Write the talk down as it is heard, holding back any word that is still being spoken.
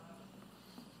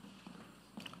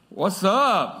What's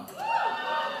up?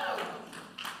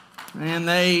 Man,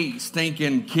 they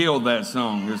stinking killed that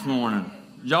song this morning.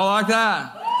 Did y'all like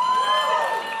that?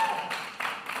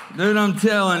 Dude, I'm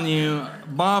telling you,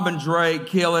 Bob and Drake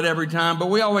kill it every time. But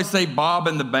we always say Bob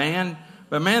and the band.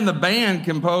 But man, the band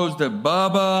composed of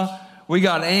Bubba. We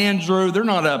got Andrew. They're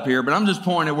not up here, but I'm just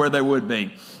pointing at where they would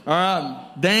be. All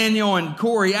right, Daniel and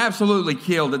Corey absolutely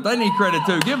killed it. They need credit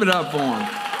too. Give it up for them.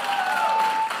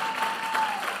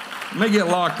 Let me get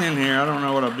locked in here. I don't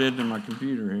know what I did to my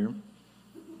computer here.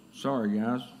 Sorry,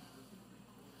 guys.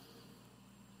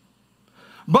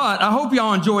 But I hope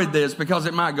y'all enjoyed this because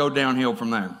it might go downhill from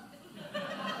there.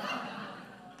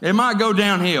 It might go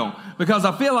downhill because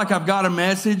I feel like I've got a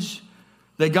message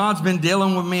that God's been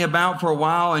dealing with me about for a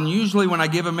while. And usually when I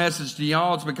give a message to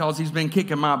y'all, it's because he's been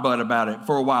kicking my butt about it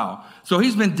for a while. So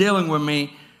he's been dealing with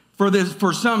me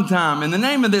for some time. And the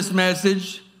name of this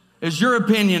message is Your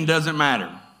Opinion Doesn't Matter.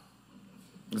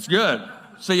 It's good.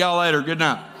 See y'all later. Good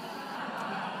night.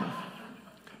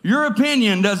 Your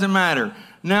opinion doesn't matter.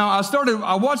 Now,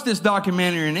 I watched this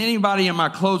documentary, and anybody in my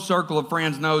close circle of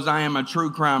friends knows I am a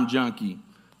true crime junkie.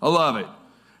 I love it.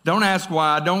 Don't ask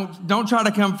why. Don't try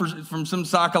to come from some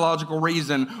psychological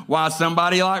reason why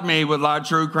somebody like me would like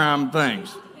true crime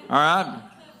things. All right?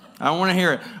 I don't want to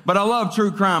hear it. But I love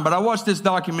true crime. But I watched this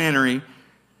documentary,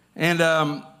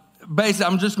 and basically,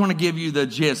 I'm just going to give you the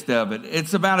gist of it.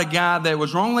 It's about a guy that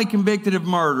was wrongly convicted of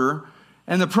murder,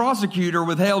 and the prosecutor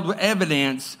withheld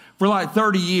evidence for like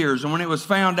 30 years. And when it was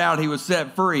found out, he was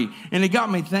set free. And it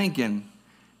got me thinking,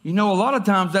 you know, a lot of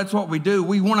times that's what we do.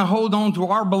 We want to hold on to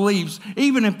our beliefs,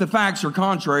 even if the facts are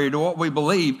contrary to what we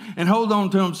believe, and hold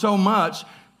on to them so much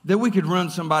that we could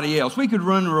ruin somebody else. We could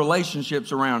ruin the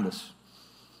relationships around us.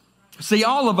 See,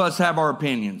 all of us have our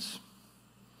opinions.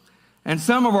 And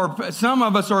some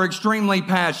of us are extremely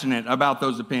passionate about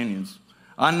those opinions.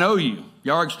 I know you.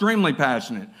 Y'all are extremely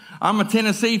passionate. I'm a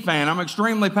Tennessee fan. I'm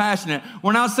extremely passionate.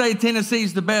 When I say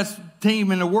Tennessee's the best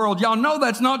team in the world, y'all know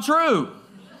that's not true.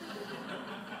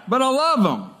 But I love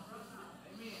them.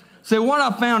 See, what I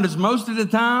found is most of the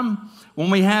time, when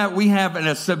we have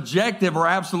a subjective or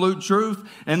absolute truth,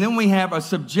 and then we have a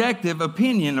subjective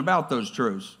opinion about those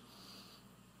truths.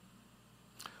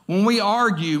 When we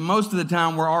argue, most of the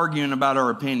time we're arguing about our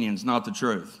opinions, not the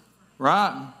truth.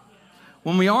 Right?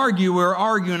 When we argue, we're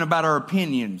arguing about our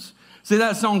opinions. See,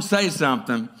 that song, Say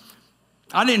Something.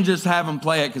 I didn't just have them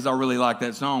play it because I really like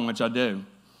that song, which I do.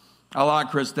 I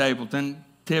like Chris Stapleton.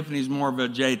 Tiffany's more of a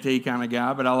JT kind of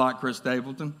guy, but I like Chris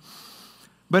Stapleton.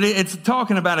 But it's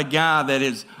talking about a guy that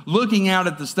is looking out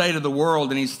at the state of the world,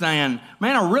 and he's saying,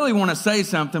 man, I really want to say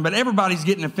something, but everybody's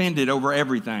getting offended over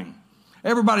everything.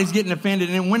 Everybody's getting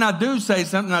offended, and when I do say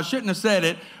something, I shouldn't have said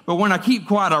it, but when I keep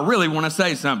quiet, I really want to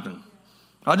say something.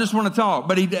 I just want to talk,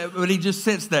 but he just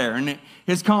sits there, and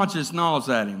his conscience gnaws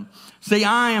at him. See,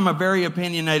 I am a very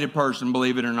opinionated person,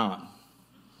 believe it or not.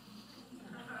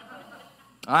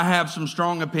 I have some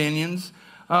strong opinions,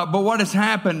 but what has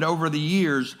happened over the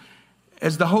years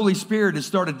is the Holy Spirit has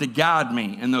started to guide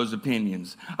me in those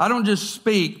opinions. I don't just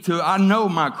speak I know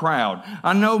my crowd.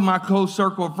 I know my close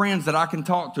circle of friends that I can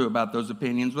talk to about those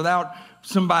opinions without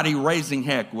somebody raising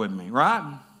heck with me,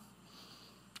 right?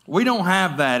 We don't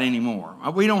have that anymore.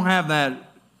 We don't have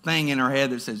that thing in our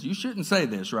head that says, you shouldn't say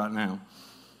this right now.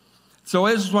 So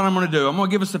this is what I'm going to do. I'm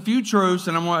going to give us a few truths,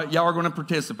 and y'all are going to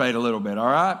participate a little bit, all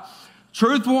right?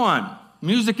 Truth one,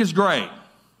 music is great.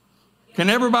 Can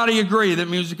everybody agree that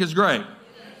music is great?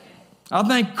 I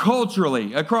think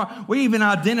culturally, we even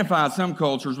identify some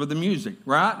cultures with the music,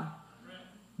 right?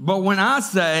 But when I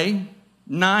say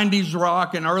 90s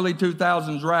rock and early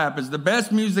 2000s rap is the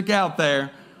best music out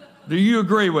there, do you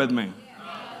agree with me?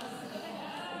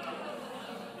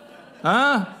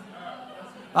 Huh?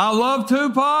 I love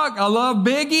Tupac. I love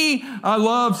Biggie. I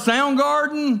love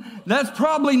Soundgarden. That's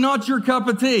probably not your cup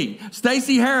of tea.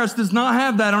 Stacey Harris does not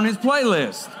have that on his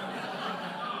playlist.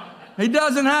 He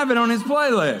doesn't have it on his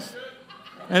playlist.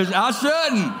 I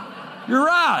shouldn't. You're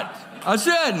right. I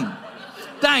shouldn't.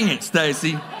 Dang it,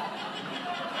 Stacey.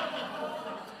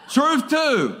 Truth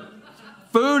two.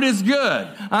 Food is good.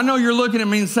 I know you're looking at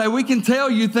me and say, we can tell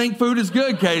you think food is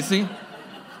good, Casey.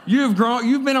 You've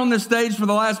been on this stage for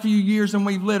the last few years, and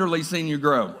we've literally seen you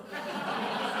grow.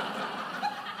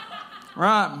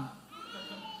 Right?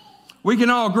 We can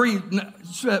all agree,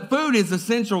 food is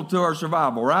essential to our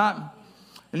survival, right?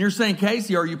 And you're saying,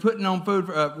 Casey, are you putting on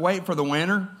food weight for the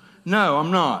winter? No,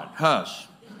 I'm not. Hush.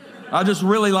 I just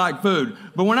really like food.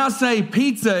 But when I say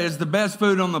pizza is the best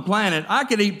food on the planet, I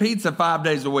could eat pizza 5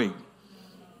 days a week.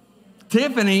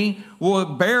 Tiffany will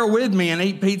bear with me and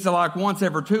eat pizza like once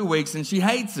every 2 weeks, and she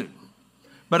hates it.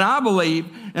 But I believe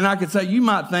and I could say, you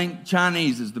might think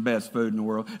Chinese is the best food in the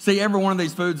world. See, every one of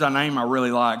these foods I name I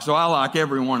really like, so I like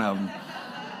every one of them.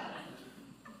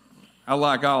 I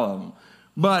like all of them.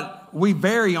 But we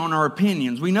vary on our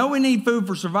opinions. We know we need food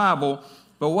for survival,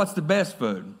 but what's the best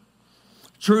food?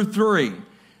 Truth 3.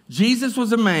 Jesus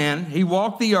was a man. He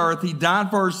walked the earth. He died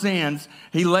for our sins.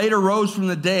 He later rose from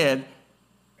the dead.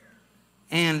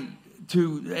 And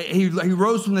he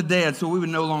rose from the dead so we would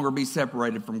no longer be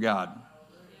separated from God.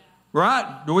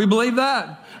 Right? Do we believe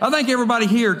that? I think everybody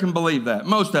here can believe that.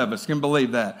 Most of us can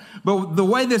believe that. But the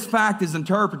way this fact is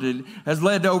interpreted has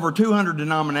led to over 200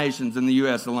 denominations in the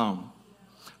U.S. alone.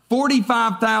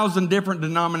 45,000 different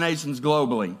denominations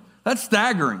globally. That's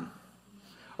staggering.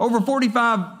 Over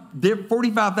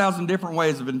 45,000 different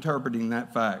ways of interpreting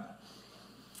that fact.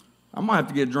 I might have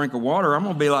to get a drink of water. I'm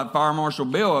going to be like Fire Marshal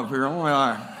Bill up here. I'm going to be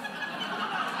like,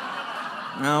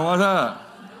 now what's up?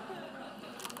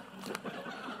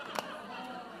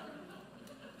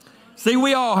 See,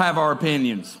 we all have our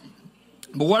opinions.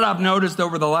 But what I've noticed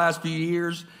over the last few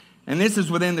years, and this is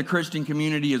within the Christian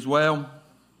community as well,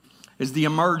 is the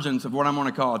emergence of what I'm going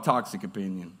to call a toxic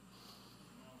opinion.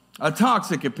 A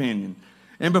toxic opinion.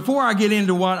 And before I get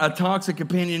into what a toxic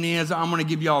opinion is, I'm going to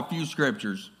give you all a few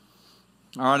scriptures.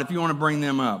 All right, if you want to bring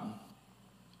them up.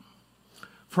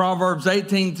 Proverbs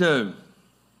 18:2.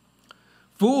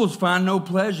 Fools find no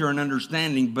pleasure in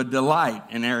understanding, but delight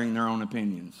in airing their own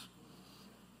opinions.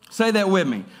 Say that with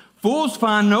me. Fools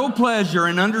find no pleasure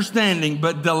in understanding,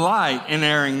 but delight in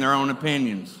airing their own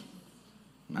opinions.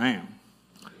 Man.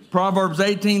 Proverbs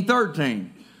 18:13.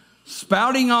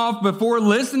 Spouting off before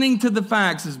listening to the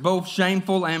facts is both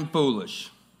shameful and foolish.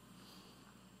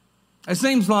 It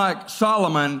seems like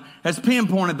Solomon has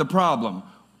pinpointed the problem.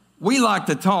 We like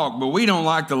to talk, but we don't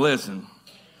like to listen.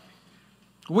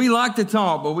 We like to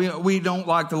talk, but we don't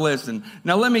like to listen.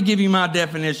 Now, let me give you my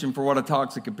definition for what a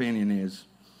toxic opinion is.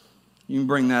 You can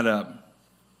bring that up.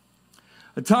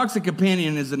 A toxic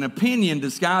opinion is an opinion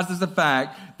disguised as a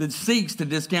fact that seeks to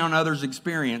discount others'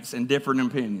 experience and different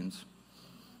opinions.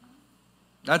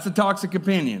 That's a toxic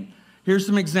opinion. Here's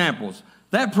some examples.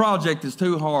 That project is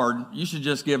too hard. You should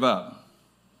just give up.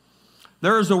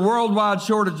 There is a worldwide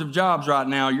shortage of jobs right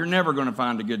now. You're never going to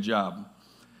find a good job.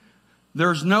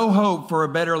 There's no hope for a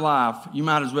better life. You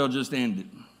might as well just end it.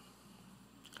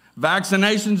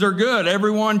 Vaccinations are good.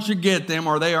 Everyone should get them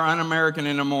or they are un-American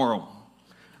and immoral.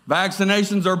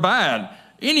 Vaccinations are bad.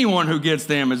 Anyone who gets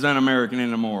them is un-American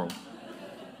and immoral.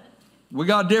 We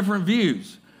got different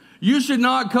views. You should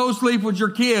not co-sleep with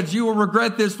your kids. You will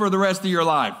regret this for the rest of your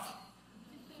life.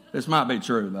 This might be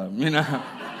true, though, you know.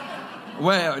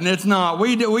 Well, and it's not.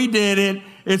 We did it.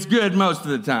 It's good most of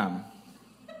the time.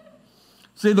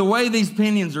 See, the way these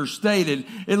opinions are stated,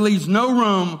 it leaves no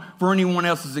room for anyone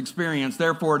else's experience.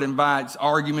 Therefore, it invites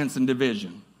arguments and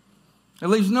division. It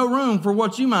leaves no room for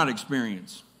what you might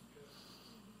experience.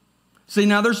 See,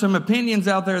 now there's some opinions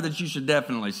out there that you should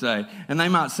definitely say, and they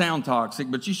might sound toxic,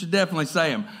 but you should definitely say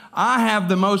them. I have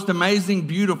the most amazing,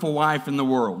 beautiful wife in the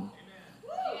world.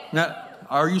 Now,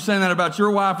 are you saying that about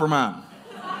your wife or mine?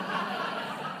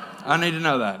 I need to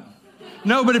know that.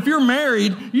 No, but if you're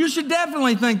married, you should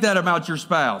definitely think that about your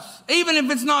spouse, even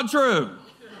if it's not true.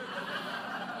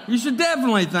 You should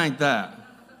definitely think that.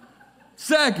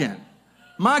 Second,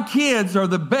 my kids are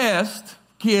the best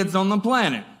kids on the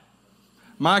planet.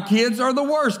 My kids are the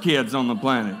worst kids on the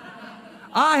planet.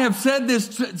 I have said this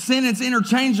sentence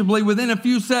interchangeably within a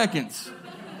few seconds.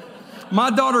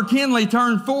 My daughter Kinley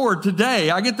turned 4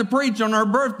 today. I get to preach on her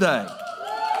birthday.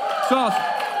 It's awesome.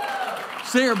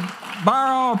 See her, buy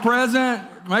her all a present,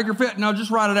 make her fit. No, just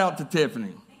write it out to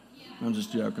Tiffany. I'm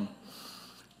just joking.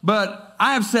 But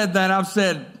I have said that. I've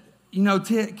said, you know,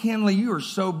 Kinley, you are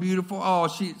so beautiful. Oh,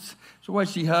 the way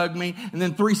she hugged me. And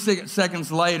then 3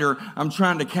 seconds later, I'm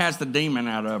trying to cast a demon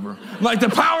out of her. Like, the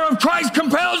power of Christ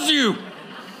compels you.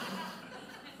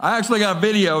 I actually got a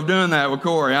video of doing that with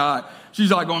Corey.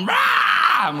 She's like going, rah!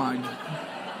 I'm like,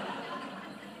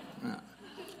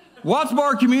 Watts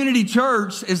Bar Community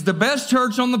Church is the best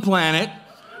church on the planet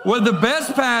with the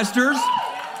best pastors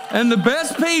and the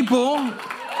best people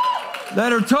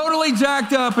that are totally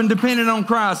jacked up and dependent on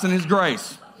Christ and His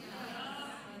grace.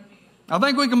 I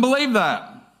think we can believe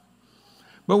that.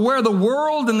 But where the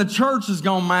world and the church has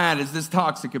gone mad is this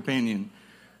toxic opinion.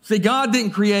 See, God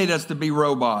didn't create us to be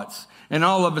robots and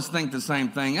all of us think the same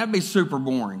thing. That'd be super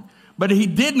boring. But He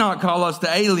did not call us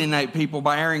to alienate people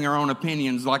by airing our own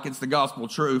opinions like it's the gospel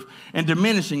truth and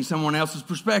diminishing someone else's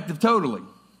perspective totally.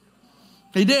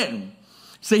 He didn't.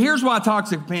 See, here's why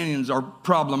toxic opinions are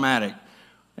problematic.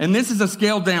 And this is a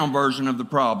scaled down version of the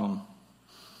problem.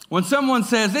 When someone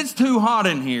says, it's too hot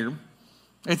in here,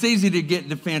 It's easy to get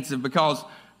defensive because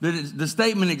the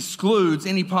statement excludes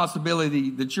any possibility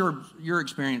that your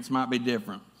experience might be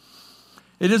different.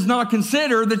 It does not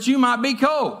consider that you might be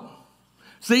cold.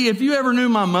 See, if you ever knew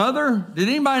my mother, did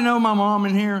anybody know my mom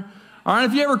in here? All right,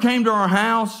 if you ever came to our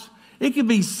house, it could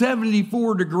be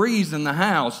 74 degrees in the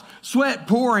house, sweat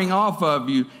pouring off of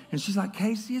you. And she's like,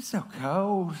 Casey, it's so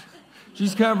cold.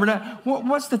 She's covered up.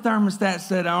 What's the thermostat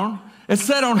set on? It's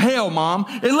set on hell, Mom.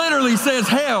 It literally says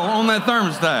hell on that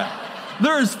thermostat.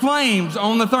 There's flames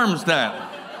on the thermostat.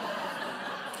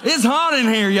 It's hot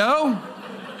in here, yo.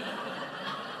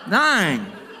 Dang.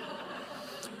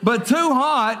 But too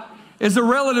hot is a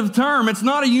relative term. It's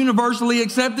not a universally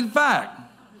accepted fact,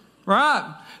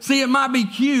 right? See, it might be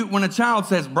cute when a child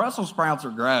says Brussels sprouts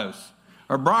are gross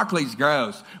or broccoli's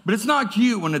gross, but it's not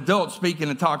cute when adults speak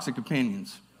in toxic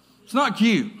opinions. It's not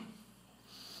cute.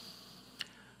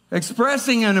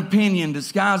 Expressing an opinion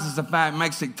disguised as a fact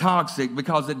makes it toxic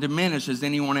because it diminishes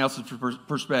anyone else's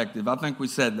perspective. I think we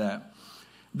said that.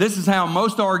 This is how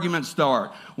most arguments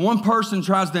start. One person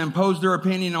tries to impose their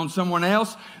opinion on someone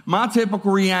else. My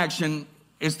typical reaction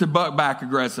is to buck back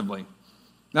aggressively.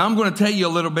 Now, I'm going to tell you a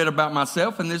little bit about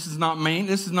myself, and this is not mean.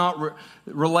 This is not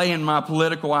relaying my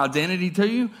political identity to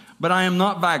you, but I am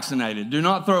not vaccinated. Do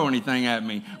not throw anything at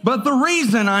me. But the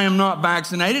reason I am not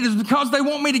vaccinated is because they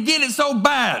want me to get it so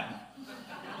bad.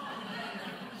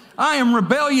 I am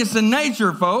rebellious in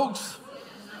nature, folks.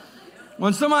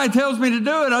 When somebody tells me to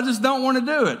do it, I just don't want to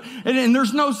do it. And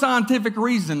there's no scientific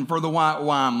reason for why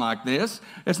I'm like this.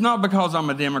 It's not because I'm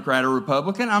a Democrat or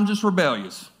Republican. I'm just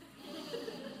rebellious.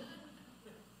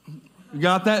 You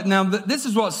got that? Now, this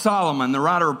is what Solomon, the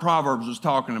writer of Proverbs, was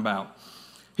talking about.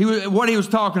 What he was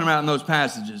talking about in those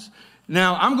passages.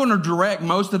 Now, I'm going to direct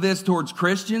most of this towards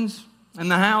Christians in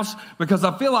the house because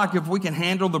I feel like if we can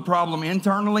handle the problem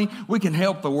internally, we can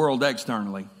help the world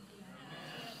externally.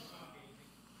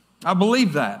 I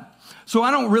believe that. So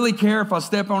I don't really care if I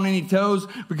step on any toes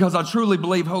because I truly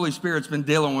believe Holy Spirit's been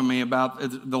dealing with me about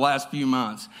the last few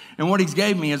months. And what he's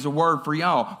gave me is a word for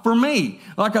y'all. For me,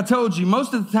 like I told you,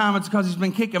 most of the time it's because he's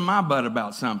been kicking my butt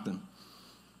about something.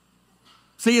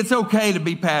 See, it's okay to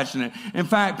be passionate. In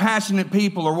fact, passionate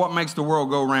people are what makes the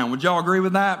world go round. Would y'all agree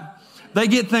with that? They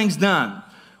get things done.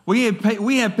 We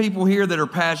have people here that are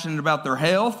passionate about their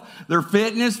health, their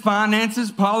fitness,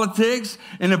 finances, politics,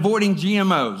 and avoiding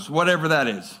GMOs, whatever that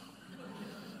is.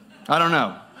 I don't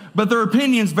know. But their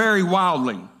opinions vary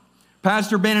wildly.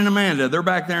 Pastor Ben and Amanda, they're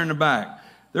back there in the back.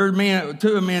 They're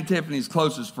two of me and Tiffany's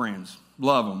closest friends.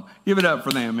 Love them. Give it up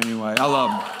for them anyway. I love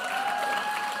them.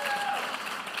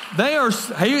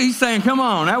 He's saying, come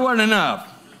on, that wasn't enough.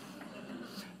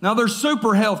 Now, they're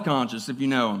super health conscious, if you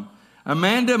know them.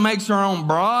 Amanda makes her own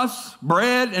broth,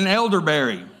 bread, and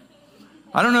elderberry.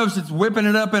 I don't know if it's whipping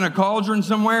it up in a cauldron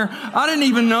somewhere. I didn't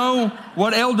even know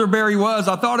what elderberry was.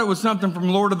 I thought it was something from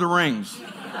Lord of the Rings.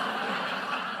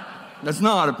 That's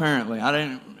not, apparently.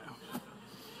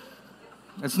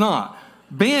 It's not.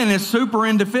 Ben is super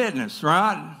into fitness,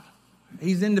 right?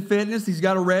 He's into fitness. He's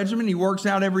got a regimen. He works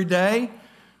out every day.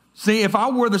 See, if I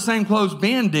wore the same clothes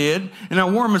Ben did, and I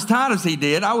wore them as tight as he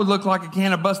did, I would look like a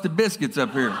can of busted biscuits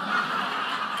up here.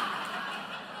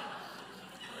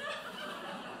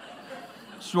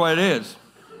 That's the way it is.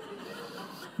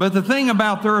 But the thing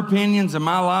about their opinions and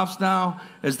my lifestyle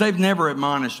is they've never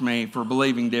admonished me for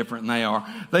believing different than they are.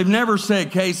 They've never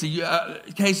said, Casey,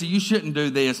 you shouldn't do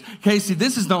this. Casey,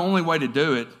 this is the only way to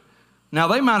do it. Now,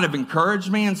 they might have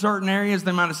encouraged me in certain areas.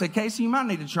 They might have said, Casey, you might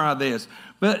need to try this.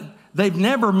 But they've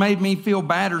never made me feel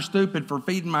bad or stupid for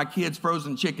feeding my kids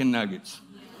frozen chicken nuggets.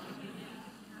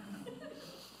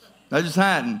 They just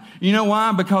hadn't. You know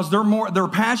why? Because they're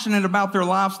passionate about their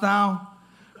lifestyle,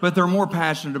 but they're more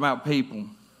passionate about people.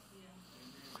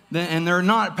 And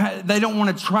they don't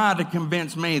want to try to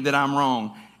convince me that I'm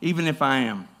wrong, even if I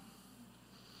am.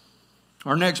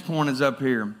 Our next point is up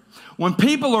here. When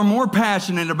people are more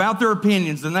passionate about their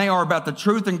opinions than they are about the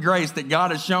truth and grace that God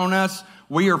has shown us,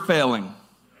 we are failing.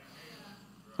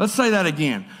 Let's say that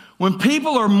again. When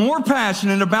people are more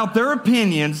passionate about their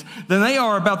opinions than they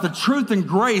are about the truth and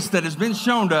grace that has been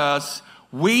shown to us,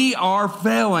 we are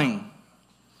failing.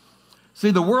 See,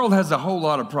 the world has a whole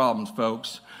lot of problems,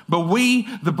 folks. But we,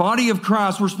 the body of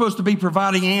Christ, we're supposed to be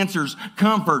providing answers,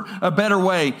 comfort, a better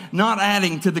way, not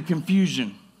adding to the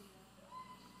confusion.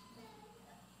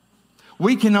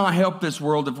 We cannot help this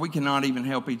world if we cannot even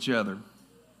help each other.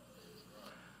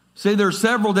 See, there are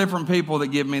several different people that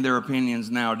give me their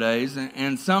opinions nowadays,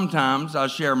 and sometimes I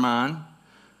share mine.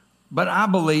 But I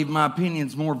believe my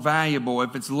opinion's more valuable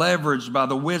if it's leveraged by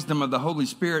the wisdom of the Holy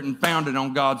Spirit and founded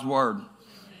on God's Word.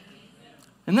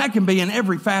 And that can be in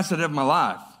every facet of my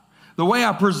life. The way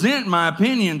I present my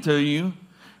opinion to you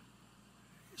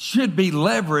should be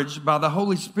leveraged by the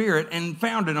Holy Spirit and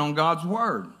founded on God's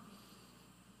Word.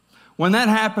 When that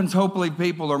happens, hopefully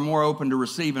people are more open to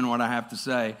receiving what I have to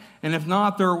say. And if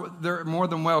not, they're more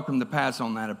than welcome to pass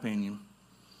on that opinion.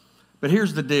 But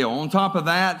here's the deal. On top of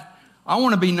that, I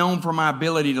want to be known for my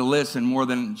ability to listen more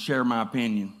than share my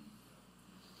opinion.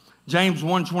 James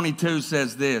 1:22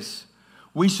 says this: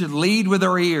 we should lead with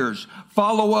our ears,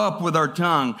 follow up with our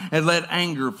tongue, and let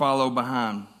anger follow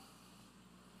behind.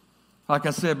 Like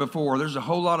I said before, there's a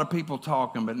whole lot of people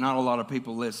talking, but not a lot of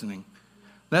people listening.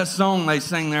 That song they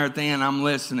sing there at the end, I'm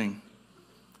listening.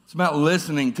 It's about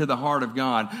listening to the heart of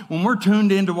God. When we're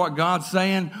tuned into what God's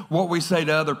saying, what we say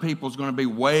to other people is going to be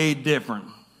way different.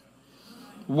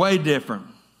 Way different.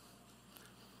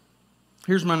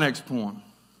 Here's my next point.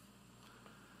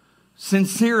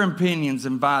 Sincere opinions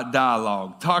invite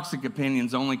dialogue. Toxic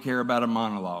opinions only care about a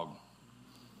monologue.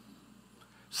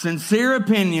 Sincere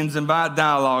opinions invite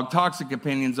dialogue. Toxic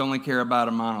opinions only care about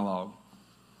a monologue.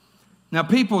 Now,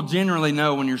 people generally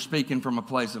know when you're speaking from a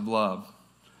place of love.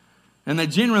 And they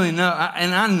generally know,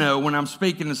 and I know when I'm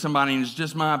speaking to somebody and it's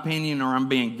just my opinion or I'm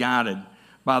being guided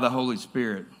by the Holy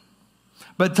Spirit.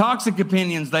 But toxic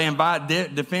opinions, they invite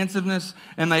defensiveness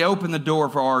and they open the door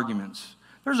for arguments.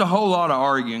 There's a whole lot of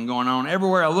arguing going on.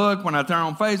 Everywhere I look, when I turn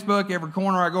on Facebook, every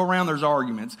corner I go around, there's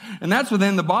arguments. And that's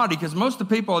within the body because most of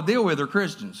the people I deal with are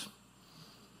Christians.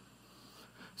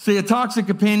 See, a toxic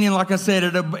opinion, like I said,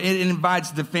 it invites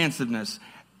defensiveness.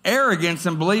 Arrogance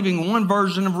and believing one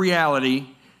version of reality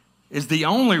is the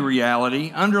only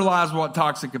reality underlies what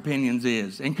toxic opinions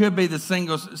is and could be the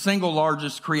single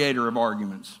largest creator of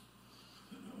arguments.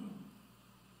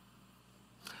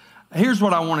 Here's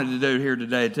what I wanted to do here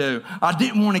today, too. I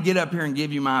didn't want to get up here and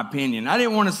give you my opinion. I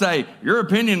didn't want to say, your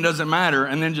opinion doesn't matter,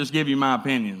 and then just give you my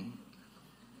opinion.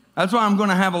 That's why I'm going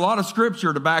to have a lot of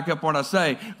scripture to back up what I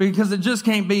say, because it just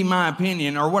can't be my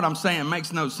opinion or what I'm saying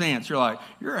makes no sense. You're like,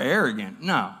 you're arrogant.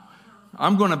 No,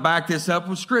 I'm going to back this up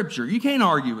with scripture. You can't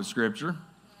argue with scripture.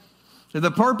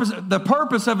 The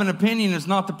purpose of an opinion is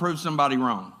not to prove somebody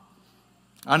wrong.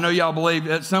 I know y'all believe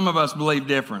that. Some of us believe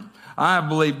different. I have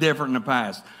believed different in the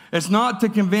past. It's not to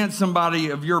convince somebody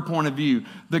of your point of view.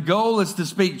 The goal is to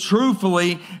speak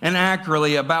truthfully and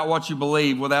accurately about what you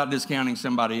believe without discounting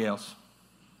somebody else.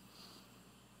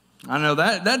 I know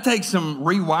that takes some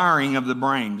rewiring of the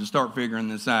brain to start figuring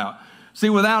this out. See,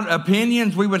 without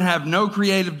opinions, we would have no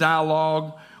creative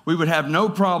dialogue. We would have no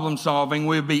problem solving.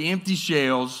 We would be empty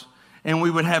shells, and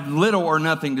we would have little or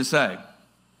nothing to say.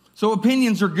 So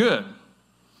opinions are good.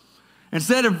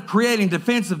 Instead of creating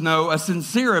defensive a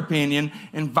sincere opinion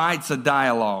invites a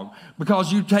dialogue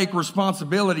because you take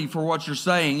responsibility for what you're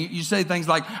saying. You say things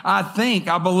like, I think,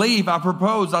 I believe, I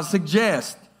propose, I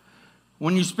suggest.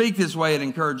 When you speak this way, it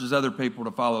encourages other people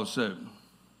to follow suit.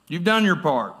 You've done your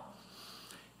part.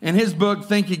 In his book,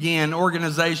 Think Again,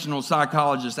 organizational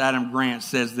psychologist Adam Grant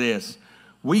says this: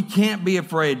 we can't be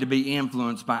afraid to be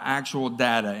influenced by actual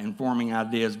data informing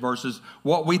ideas versus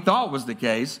what we thought was the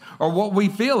case or what we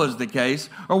feel is the case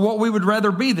or what we would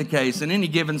rather be the case in any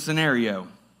given scenario.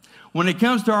 When it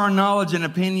comes to our knowledge and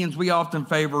opinions, we often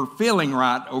favor feeling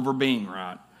right over being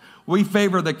right. We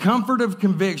favor the comfort of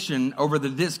conviction over the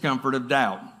discomfort of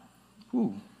doubt.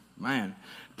 Ooh, man.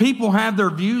 People have their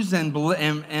views and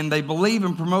they believe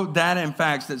and promote data and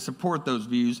facts that support those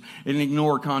views and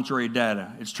ignore contrary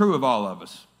data. It's true of all of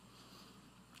us.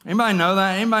 Anybody know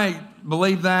that? Anybody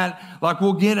believe that? Like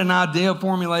we'll get an idea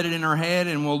formulated in our head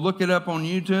and we'll look it up on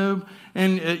YouTube.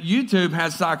 And YouTube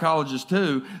has psychologists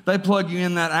too. They plug you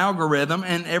in that algorithm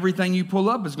and everything you pull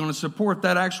up is going to support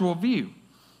that actual view.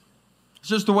 It's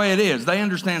just the way it is. They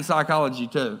understand psychology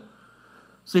too.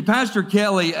 See, Pastor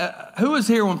Kelly, who was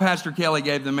here when Pastor Kelly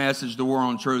gave the message, The War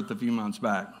on Truth, a few months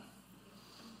back?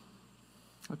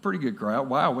 A pretty good crowd.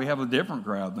 Wow, we have a different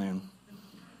crowd then.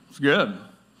 It's good.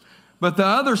 But the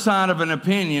other side of an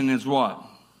opinion is what?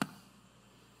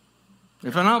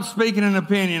 If I'm not speaking an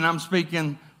opinion, I'm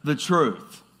speaking the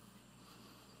truth.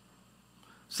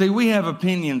 See, we have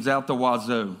opinions out the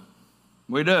wazoo.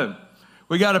 We do.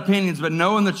 We got opinions, but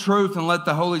knowing the truth and let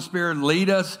the Holy Spirit lead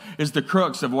us is the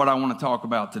crux of what I want to talk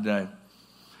about today.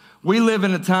 We live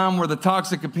in a time where the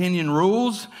toxic opinion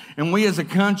rules, and we as a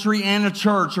country and a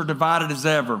church are divided as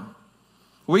ever.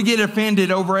 We get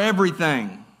offended over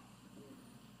everything.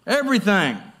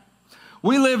 Everything.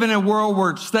 We live in a world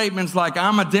where statements like,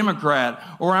 I'm a Democrat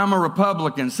or I'm a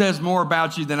Republican says more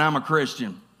about you than I'm a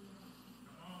Christian.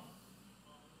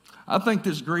 I think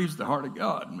this grieves the heart of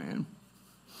God, man.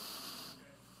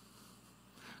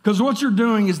 Because what you're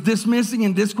doing is dismissing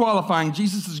and disqualifying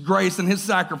Jesus' grace and his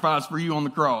sacrifice for you on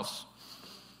the cross.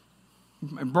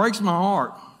 It breaks my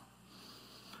heart.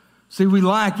 See, we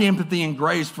lack empathy and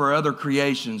grace for other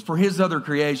creations, for his other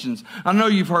creations. I know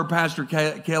you've heard Pastor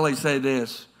Kelly say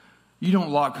this. You don't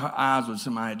lock eyes with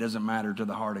somebody, it doesn't matter to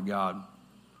the heart of God.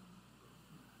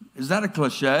 Is that a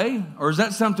cliche? Or is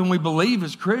that something we believe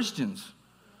as Christians?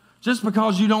 Just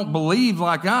because you don't believe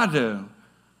like I do.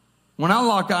 When I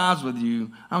lock eyes with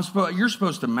you, you're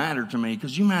supposed to matter to me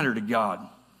because you matter to God.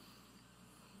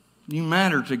 You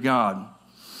matter to God.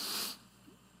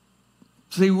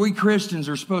 See, we Christians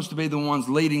are supposed to be the ones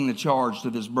leading the charge to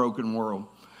this broken world.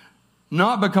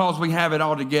 Not because we have it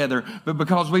all together, but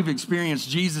because we've experienced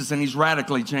Jesus and he's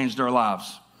radically changed our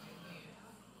lives.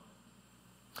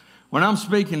 When I'm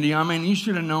speaking to you, you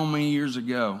should have known me years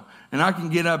ago. And I can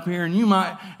get up here and you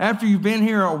might, after you've been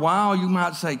here a while, you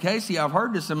might say, Casey, I've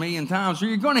heard this 1,000,000 times. So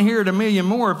you're going to hear it 1,000,000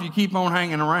 more if you keep on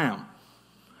hanging around.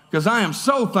 Because I am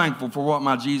so thankful for what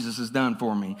my Jesus has done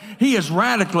for me. He has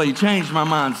radically changed my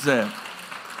mindset.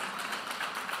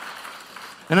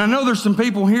 And I know there's some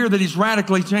people here that he's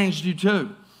radically changed you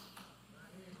too.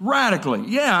 Radically.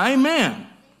 Yeah, amen.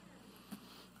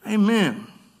 Amen.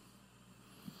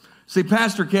 See,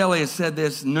 Pastor Kelly has said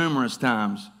this numerous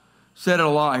times. Said it a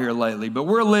lot here lately. But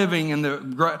we're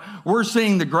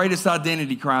seeing the greatest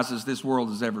identity crisis this world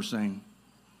has ever seen.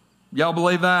 Y'all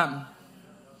believe that?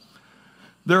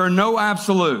 There are no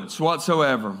absolutes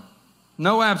whatsoever.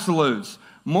 No absolutes.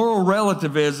 Moral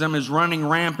relativism is running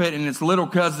rampant, and its little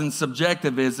cousin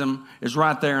subjectivism is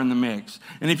right there in the mix.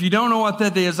 And if you don't know what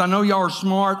that is, I know y'all are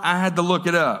smart. I had to look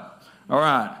it up. All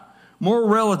right. Moral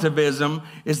relativism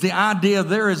is the idea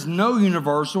there is no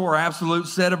universal or absolute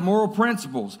set of moral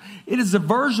principles. It is a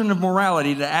version of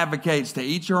morality that advocates to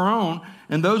each our own,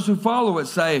 and those who follow it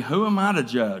say, who am I to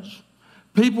judge?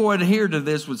 People who adhere to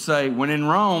this would say, when in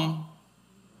Rome,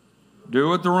 do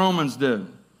what the Romans do.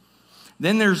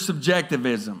 Then there's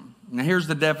subjectivism. Now here's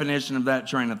the definition of that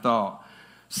train of thought.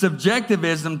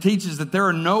 Subjectivism teaches that there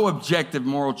are no objective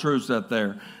moral truths out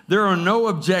there. There are no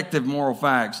objective moral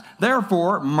facts.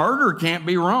 Therefore, murder can't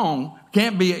be wrong,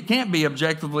 can't be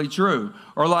objectively true.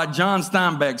 Or like John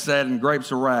Steinbeck said in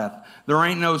Grapes of Wrath, there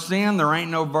ain't no sin, there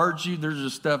ain't no virtue, there's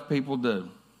just stuff people do.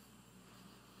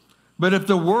 But if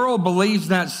the world believes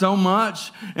that so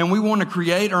much and we want to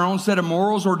create our own set of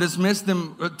morals or dismiss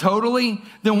them totally,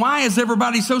 then why is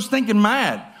everybody so stinking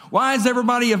mad? Why is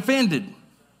everybody offended?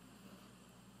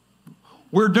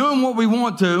 We're doing what we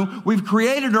want to. We've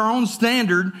created our own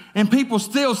standard and people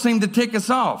still seem to tick us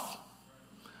off.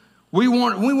 We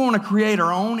want to create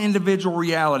our own individual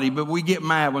reality, but we get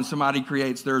mad when somebody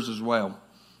creates theirs as well.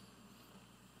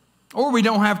 Or we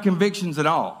don't have convictions at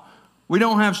all. We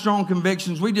don't have strong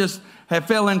convictions. We just have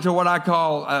fell into what I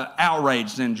call outrage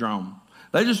syndrome.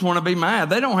 They just want to be mad.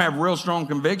 They don't have real strong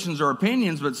convictions or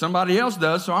opinions, but somebody else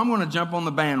does, so I'm going to jump on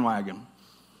the bandwagon.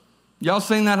 Y'all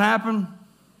seen that happen?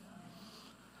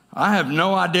 I have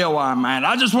no idea why I'm mad.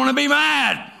 I just want to be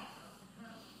mad.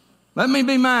 Let me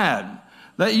be mad.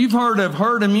 You've heard of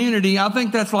herd immunity. I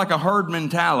think that's like a herd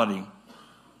mentality.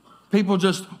 People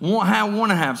just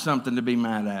want to have something to be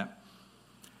mad at.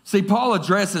 See, Paul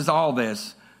addresses all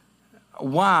this,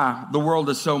 why the world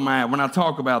is so mad, when I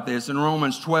talk about this in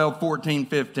Romans 12, 14,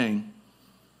 15.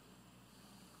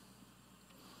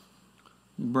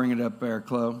 Bring it up there,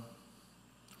 Chloe.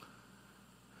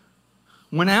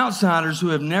 When outsiders who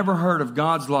have never heard of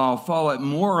God's law follow it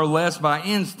more or less by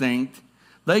instinct,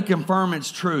 they confirm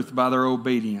its truth by their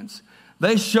obedience.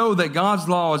 They show that God's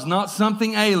law is not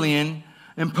something alien,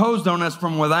 imposed on us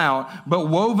from without, but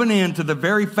woven into the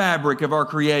very fabric of our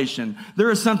creation. There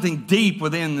is something deep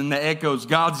within them that echoes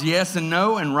God's yes and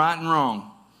no and right and wrong.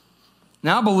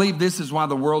 Now, I believe this is why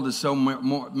the world is so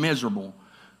miserable.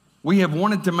 We have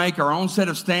wanted to make our own set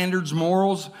of standards,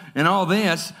 morals, and all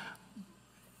this,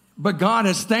 but God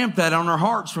has stamped that on our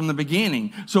hearts from the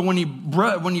beginning. So when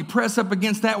you press up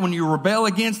against that, when you rebel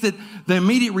against it, the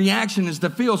immediate reaction is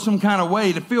to feel some kind of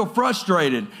way, to feel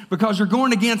frustrated because you're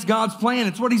going against God's plan.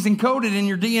 It's what He's encoded in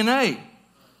your DNA.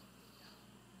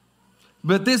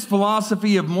 But this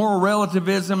philosophy of moral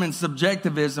relativism and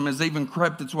subjectivism has even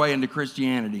crept its way into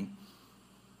Christianity.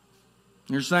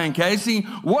 You're saying, Casey,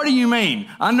 what do you mean?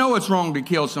 I know it's wrong to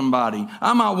kill somebody.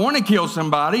 I might want to kill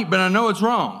somebody, but I know it's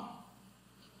wrong.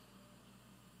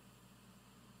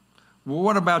 Well,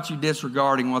 what about you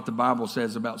disregarding what the Bible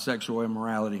says about sexual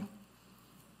immorality?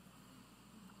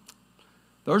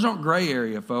 Those aren't gray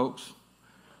area, folks.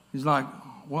 He's like,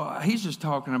 well, he's just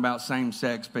talking about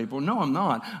same-sex people. No, I'm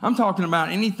not. I'm talking about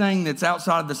anything that's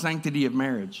outside the sanctity of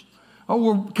marriage. Oh,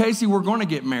 well, Casey, we're going to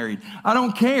get married. I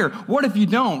don't care. What if you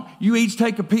don't? You each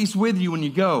take a piece with you when you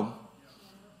go.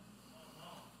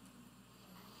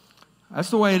 That's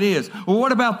the way it is. Well,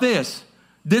 what about this?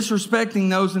 Disrespecting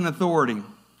those in authority.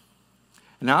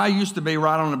 Now, I used to be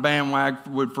right on the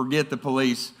bandwagon, would forget the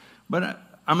police, but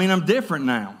I'm different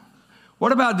now.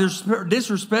 What about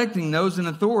disrespecting those in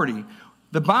authority?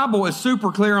 The Bible is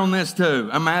super clear on this too.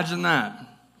 Imagine that.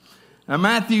 Now,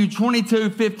 Matthew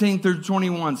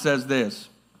 22:15-21 says this.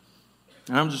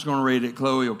 And I'm just going to read it.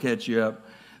 Chloe will catch you up.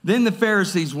 Then the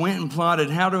Pharisees went and plotted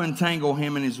how to entangle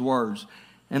him in his words.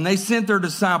 And they sent their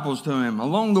disciples to him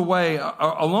along the way,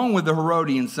 along with the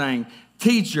Herodians, saying,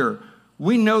 Teacher,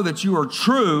 we know that you are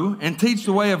true and teach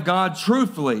the way of God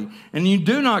truthfully, and you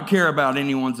do not care about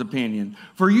anyone's opinion,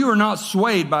 for you are not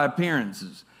swayed by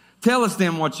appearances. Tell us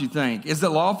then what you think. Is it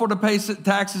lawful to pay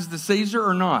taxes to Caesar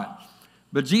or not?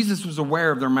 But Jesus was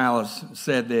aware of their malice,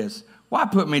 said this, Why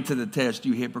put me to the test,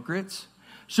 you hypocrites?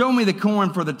 Show me the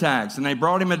coin for the tax. And they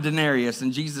brought him a denarius,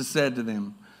 and Jesus said to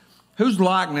them, Whose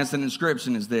likeness and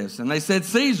inscription is this? And they said,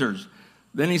 Caesar's.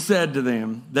 Then he said to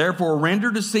them, Therefore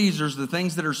render to Caesar's the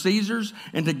things that are Caesar's,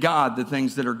 and to God the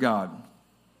things that are God.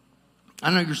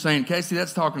 I know you're saying, Casey,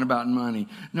 that's talking about money.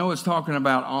 No, it's talking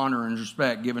about honor and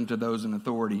respect given to those in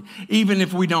authority, even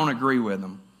if we don't agree with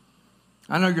them.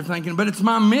 I know you're thinking, but it's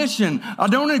my mission. I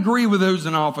don't agree with who's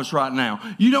in office right now.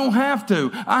 You don't have to.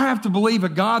 I have to believe a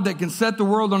God that can set the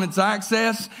world on its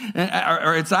axis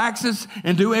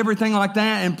and do everything like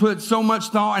that and put so much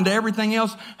thought into everything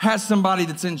else, has somebody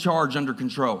that's in charge under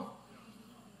control.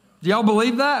 Do y'all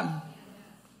believe that?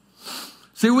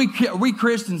 See, we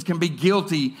Christians can be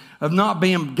guilty of not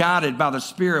being guided by the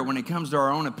Spirit when it comes to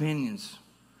our own opinions.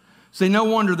 See, no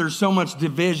wonder there's so much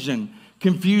division,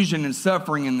 confusion, and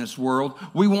suffering in this world.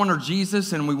 We wanted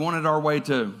Jesus, and we wanted our way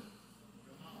too.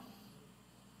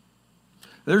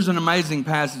 There's an amazing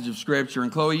passage of Scripture,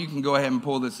 and Chloe, you can go ahead and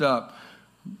pull this up.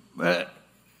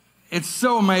 It's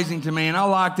so amazing to me, and I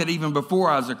liked it even before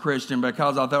I was a Christian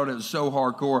because I thought it was so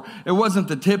hardcore. It wasn't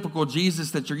the typical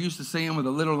Jesus that you're used to seeing with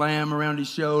a little lamb around his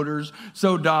shoulders,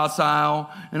 so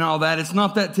docile and all that. It's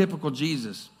not that typical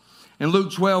Jesus. In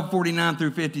Luke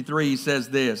 12:49-53, he says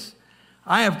this,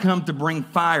 I have come to bring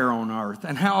fire on earth,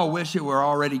 and how I wish it were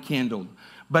already kindled.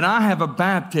 But I have a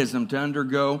baptism to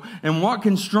undergo, and what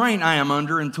constraint I am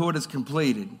under until it is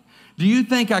completed. Do you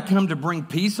think I come to bring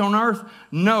peace on earth?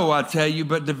 No, I tell you,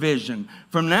 but division.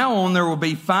 From now on, there will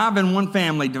be 5 in one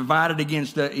family divided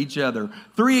against each other,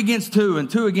 3 against 2, and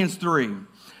 2 against 3.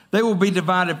 They will be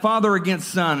divided father against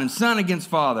son, and son against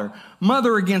father,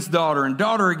 mother against daughter, and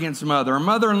daughter against mother, and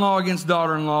mother-in-law against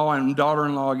daughter-in-law, and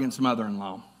daughter-in-law against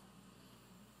mother-in-law.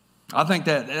 I think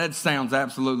that sounds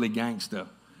absolutely gangsta.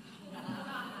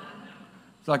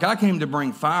 It's like, I came to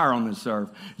bring fire on this earth.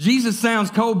 Jesus sounds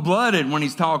cold-blooded when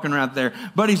he's talking right there,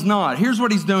 but he's not. Here's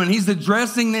what he's doing. He's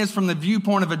addressing this from the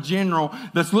viewpoint of a general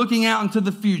that's looking out into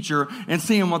the future and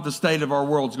seeing what the state of our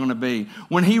world's going to be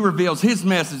when he reveals his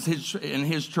message and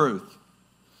his truth.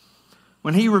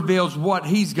 When he reveals what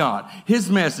he's got, his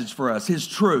message for us, his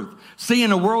truth. See,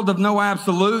 in a world of no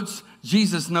absolutes,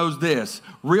 Jesus knows this.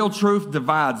 Real truth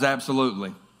divides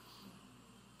absolutely.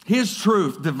 His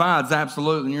truth divides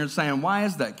absolutely. And you're saying, why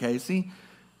is that, Casey?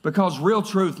 Because real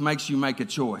truth makes you make a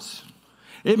choice.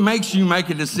 It makes you make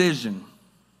a decision.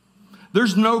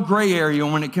 There's no gray area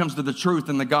when it comes to the truth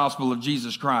and the gospel of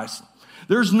Jesus Christ.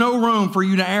 There's no room for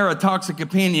you to air a toxic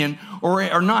opinion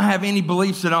or not have any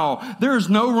beliefs at all. There is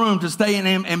no room to stay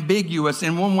ambiguous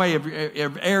in one way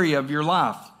of area of your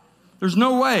life. There's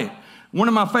no way. One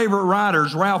of my favorite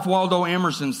writers, Ralph Waldo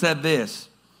Emerson, said this.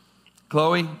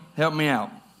 Chloe, help me out.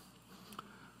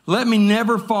 Let me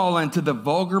never fall into the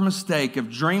vulgar mistake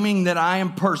of dreaming that I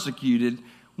am persecuted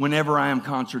whenever I am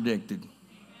contradicted.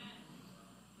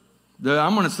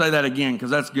 I'm going to say that again because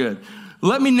that's good.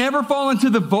 Let me never fall into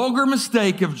the vulgar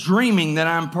mistake of dreaming that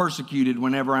I'm persecuted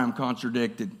whenever I'm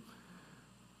contradicted.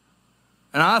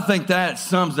 And I think that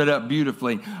sums it up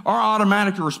beautifully. Our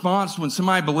automatic response when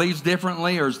somebody believes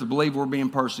differently is to believe we're being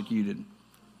persecuted.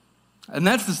 And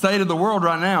that's the state of the world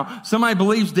right now. Somebody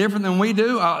believes different than we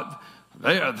do.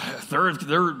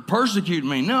 They're persecuting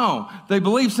me. No, they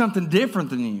believe something different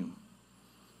than you.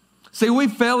 See, we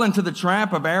fell into the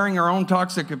trap of airing our own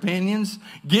toxic opinions,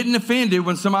 getting offended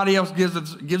when somebody else gives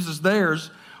us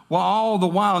theirs, while all the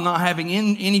while not having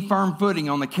any firm footing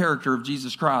on the character of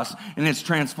Jesus Christ and its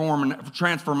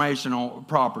transformational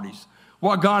properties.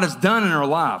 What God has done in our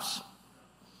lives.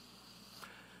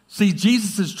 See,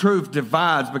 Jesus' truth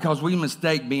divides because we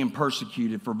mistake being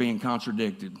persecuted for being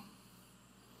contradicted.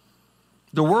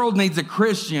 The world needs a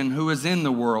Christian who is in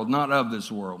the world, not of this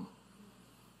world.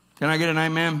 Can I get an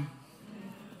amen?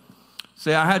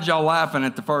 See, I had y'all laughing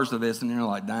at the first of this, and you're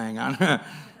like, dang,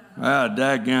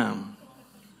 dadgum.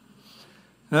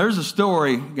 There's a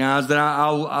story, guys, that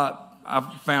I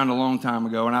found a long time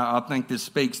ago, and I think this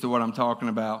speaks to what I'm talking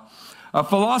about. A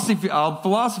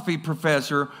philosophy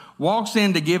professor walks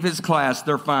in to give his class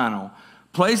their final.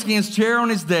 Placing his chair on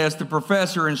his desk, the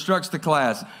professor instructs the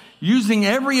class, using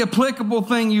every applicable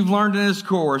thing you've learned in this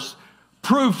course,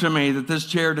 prove to me that this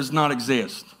chair does not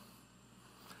exist.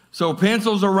 So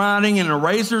pencils are writing and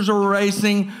erasers are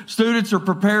erasing. Students are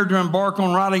prepared to embark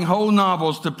on writing whole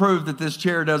novels to prove that this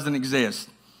chair doesn't exist,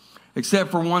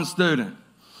 except for one student.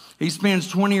 He spends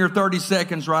 20 or 30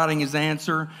 seconds writing his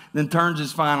answer, then turns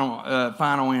his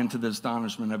final in to the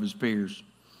astonishment of his peers.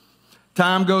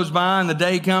 Time goes by and the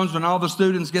day comes when all the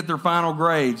students get their final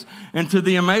grades. And to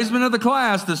the amazement of the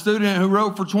class, the student who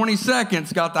wrote for 20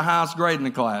 seconds got the highest grade in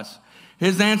the class.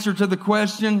 His answer to the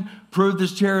question, prove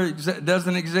this chair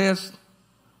doesn't exist.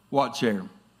 What chair?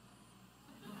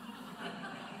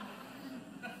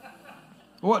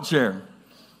 What chair?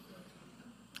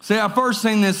 See, I first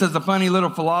seen this as a funny little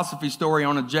philosophy story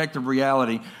on objective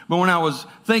reality. But when I was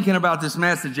thinking about this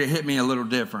message, it hit me a little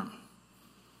different.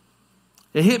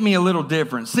 It hit me a little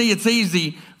different. See, it's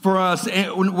easy for us,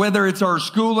 whether it's our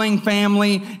schooling,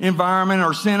 family, environment,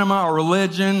 our cinema, our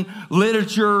religion,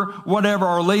 literature, whatever,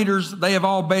 our leaders, they have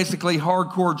all basically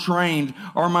hardcore trained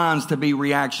our minds to be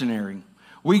reactionary.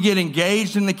 We get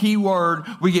engaged in the key word,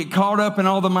 we get caught up in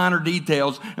all the minor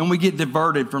details, and we get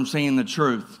diverted from seeing the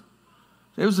truth.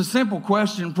 It was a simple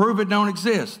question, prove it don't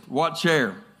exist. What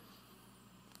chair?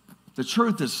 The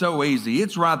truth is so easy.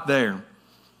 It's right there.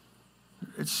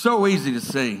 It's so easy to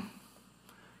see.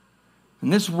 In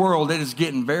this world, it is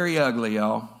getting very ugly,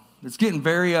 y'all. It's getting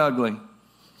very ugly.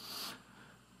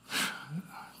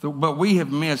 But we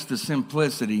have missed the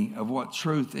simplicity of what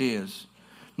truth is.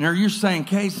 Now, you're saying,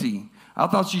 Casey, I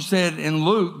thought you said in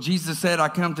Luke, Jesus said, I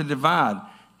come to divide.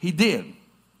 He did.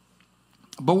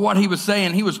 But what he was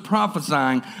saying, he was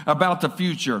prophesying about the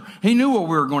future. He knew what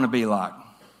we were going to be like.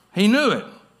 He knew it.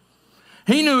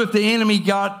 He knew if the enemy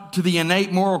got to the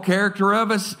innate moral character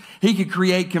of us, he could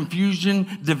create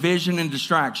confusion, division, and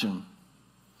distraction.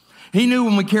 He knew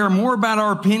when we care more about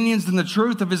our opinions than the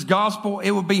truth of his gospel,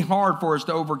 it would be hard for us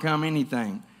to overcome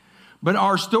anything. But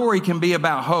our story can be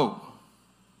about hope.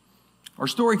 Our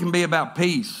story can be about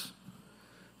peace.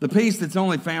 The peace that's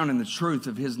only found in the truth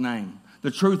of his name,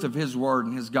 the truth of his word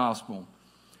and his gospel.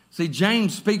 See,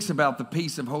 James speaks about the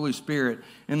peace of Holy Spirit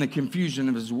and the confusion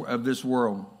of this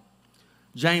world.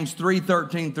 James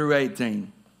 3:13 through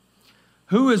 18.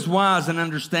 Who is wise and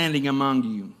understanding among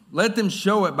you? Let them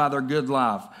show it by their good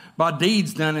life, by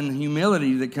deeds done in the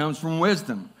humility that comes from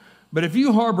wisdom. But if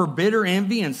you harbor bitter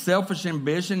envy and selfish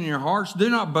ambition in your hearts, do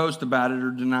not boast about it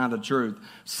or deny the truth.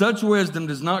 Such wisdom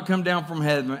does not come down from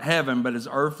heaven, but is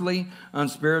earthly,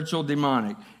 unspiritual,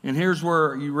 demonic. And here's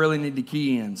where you really need to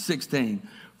key in, 16.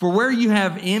 For where you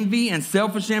have envy and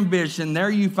selfish ambition, there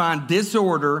you find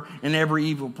disorder and every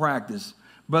evil practice.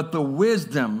 But the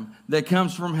wisdom that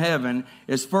comes from heaven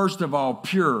is first of all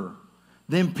pure,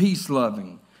 then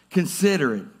peace-loving,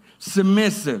 considerate,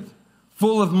 submissive,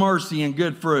 full of mercy and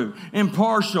good fruit,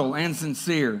 impartial and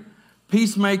sincere.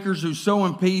 Peacemakers who sow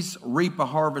in peace reap a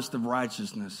harvest of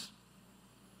righteousness.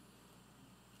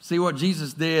 See, what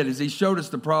Jesus did is he showed us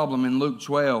the problem in Luke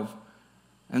 12,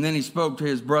 and then he spoke to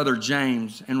his brother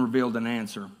James and revealed an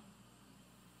answer.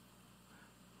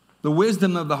 The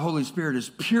wisdom of the Holy Spirit is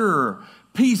pure,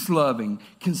 peace-loving,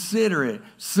 considerate,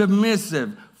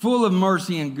 submissive, full of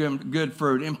mercy and good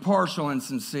fruit, impartial and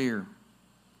sincere.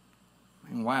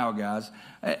 And wow, guys,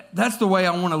 that's the way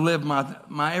I want to live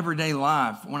my everyday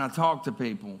life when I talk to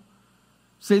people.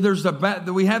 See,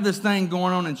 we have this thing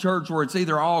going on in church where it's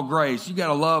either all grace, you got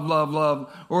to love, love,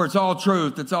 love, or it's all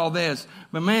truth, it's all this.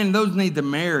 But man, those need to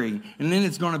marry, and then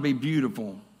it's going to be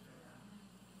beautiful.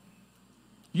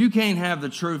 You can't have the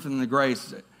truth and the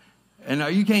grace,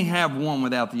 and you can't have one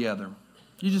without the other.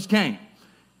 You just can't.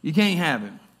 You can't have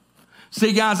it.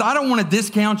 See, guys, I don't want to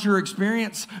discount your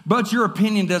experience, but your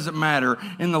opinion doesn't matter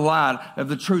in the light of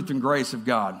the truth and grace of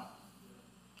God.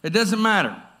 It doesn't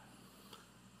matter.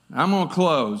 I'm going to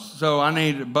close, so I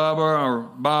need Bubba or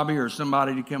Bobby or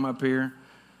somebody to come up here.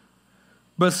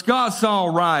 But Scott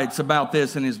Saul writes about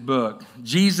this in his book,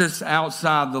 Jesus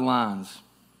Outside the Lines.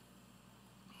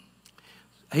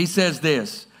 He says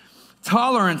this,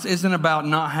 tolerance isn't about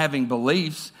not having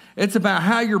beliefs. It's about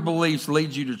how your beliefs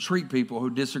lead you to treat people who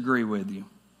disagree with you.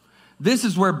 This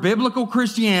is where biblical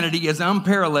Christianity is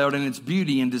unparalleled in its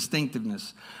beauty and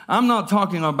distinctiveness. I'm not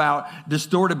talking about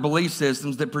distorted belief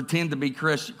systems that pretend to be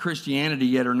Christianity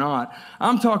yet are not.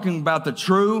 I'm talking about the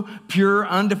true, pure,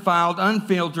 undefiled,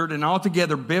 unfiltered, and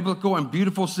altogether biblical and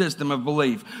beautiful system of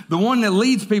belief. The one that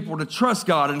leads people to trust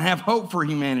God and have hope for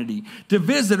humanity, to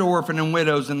visit orphan and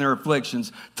widows in their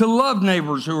afflictions, to love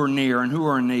neighbors who are near and who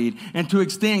are in need, and to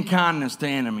extend kindness to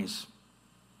enemies.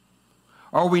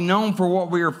 Are we known for what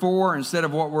we are for instead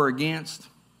of what we're against?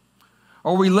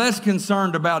 Are we less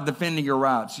concerned about defending your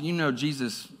rights? You know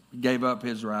Jesus gave up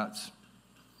his rights.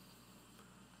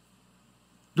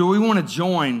 Do we want to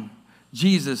join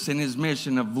Jesus in his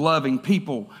mission of loving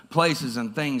people, places,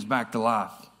 and things back to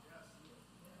life?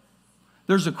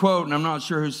 There's a quote, and I'm not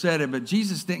sure who said it, but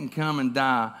Jesus didn't come and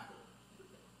die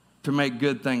to make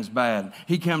good things bad.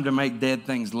 He came to make dead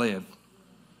things live.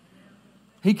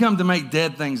 He come to make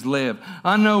dead things live.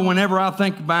 I know whenever I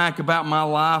think back about my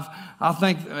life, I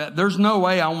think there's no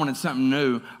way I wanted something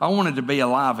new. I wanted to be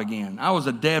alive again. I was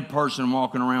a dead person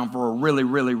walking around for a really,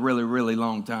 really, really, really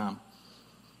long time.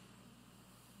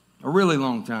 A really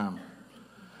long time.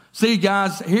 See,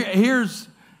 guys,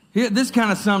 this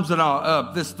kind of sums it all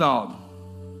up, this thought.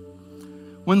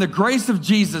 When the grace of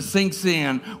Jesus sinks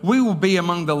in, we will be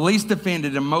among the least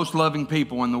offended and most loving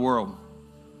people in the world.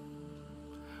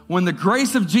 When the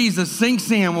grace of Jesus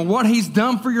sinks in with what he's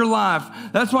done for your life,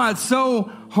 that's why it's so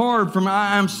hard for me.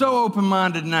 I'm so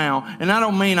open-minded now, and I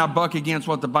don't mean I buck against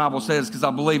what the Bible says because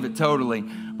I believe it totally.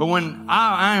 But when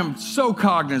I am so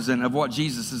cognizant of what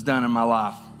Jesus has done in my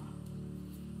life.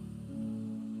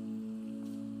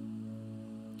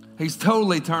 He's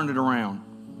totally turned it around.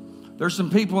 There's some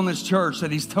people in this church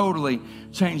that he's totally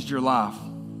changed your life.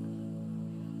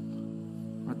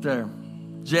 Right there.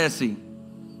 Jesse.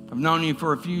 I've known you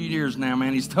for a few years now,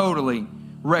 man. He's totally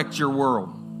wrecked your world.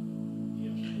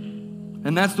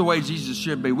 And that's the way Jesus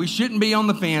should be. We shouldn't be on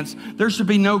the fence. There should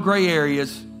be no gray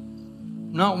areas.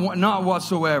 Not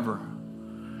whatsoever.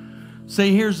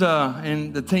 See, here's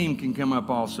and the team can come up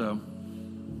also.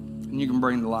 And you can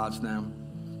bring the lights down.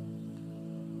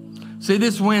 See,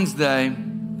 this Wednesday,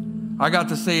 I got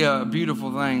to see a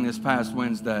beautiful thing this past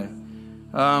Wednesday.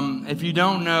 If you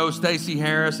don't know, Stacy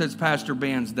Harris, that's Pastor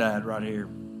Ben's dad right here.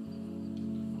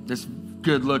 This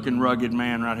good-looking, rugged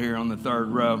man right here on the third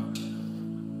row.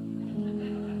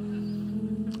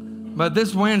 But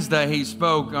this Wednesday, he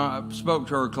spoke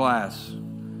to our class.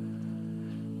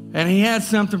 And he had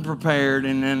something prepared,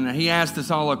 and then he asked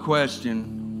us all a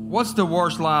question. What's the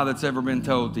worst lie that's ever been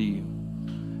told to you?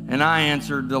 And I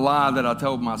answered the lie that I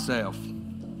told myself,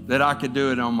 that I could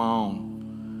do it on my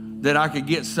own, that I could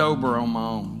get sober on my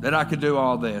own, that I could do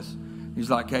all this. He's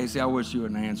like, Casey, I wish you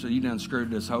wouldn't answer. You done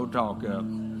screwed this whole talk up.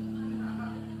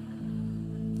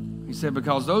 He said,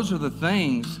 because those are the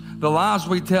things, the lies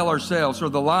we tell ourselves or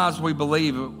the lies we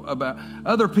believe about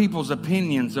other people's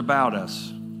opinions about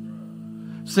us.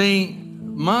 See,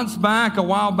 months back, a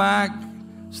while back,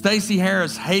 Stacy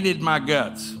Harris hated my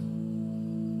guts.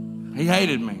 He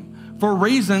hated me for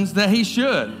reasons that he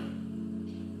should.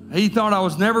 He thought I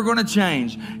was never going to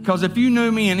change. Because if you knew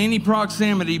me in any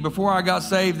proximity before I got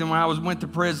saved and when I went to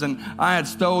prison, I had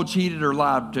stole, cheated, or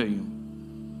lied to you.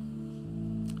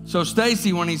 So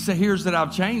Stacy, when he hears that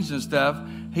I've changed and stuff,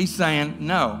 he's saying,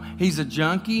 no, he's a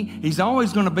junkie. He's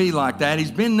always going to be like that.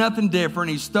 He's been nothing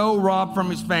different. He stole, robbed from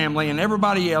his family and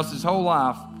everybody else his whole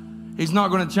life. He's not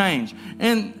going to change.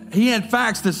 And he had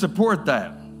facts to support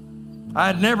that. I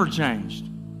had never changed.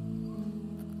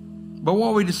 But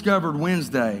what we discovered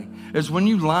Wednesday is when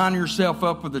you line yourself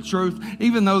up with the truth,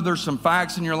 even though there's some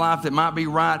facts in your life that might be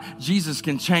right, Jesus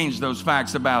can change those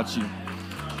facts about you.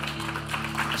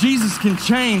 Jesus can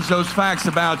change those facts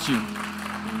about you.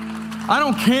 I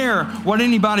don't care what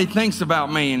anybody thinks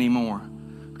about me anymore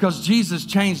because Jesus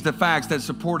changed the facts that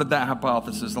supported that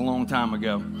hypothesis a long time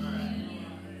ago.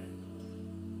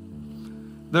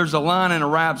 There's a line in a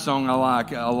rap song I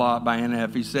like a lot by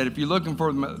NF. He said, if you're looking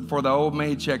for the old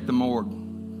me, check the morgue.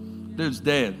 Dude's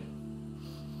dead.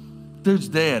 Dude's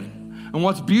dead. And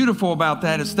what's beautiful about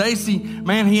that is Stacy,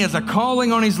 man, he has a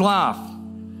calling on his life.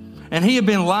 And he had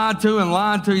been lied to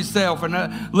himself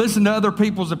and listened to other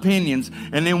people's opinions.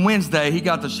 And then Wednesday, he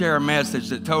got to share a message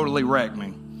that totally wrecked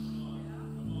me.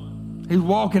 He's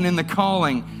walking in the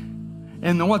calling.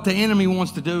 And what the enemy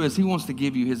wants to do is he wants to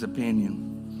give you his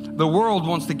opinion. The world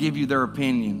wants to give you their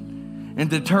opinion and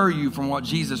deter you from what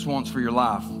Jesus wants for your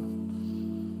life.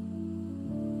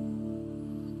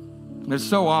 It's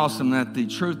so awesome that the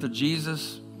truth of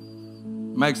Jesus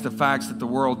makes the facts that the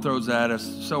world throws at us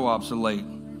so obsolete.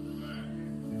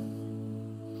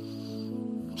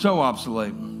 So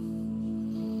obsolete.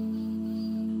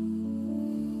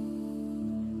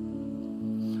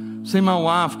 See, my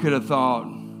wife could have thought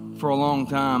for a long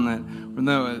time that from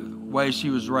the way she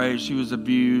was raised, she was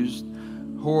abused,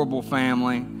 horrible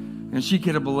family, and she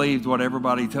could have believed what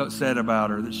everybody said about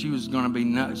her, that she was going to be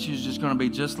she was just going to be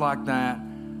just like that.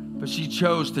 But she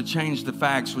chose to change the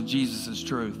facts with Jesus'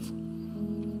 truth.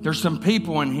 There's some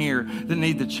people in here that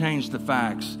need to change the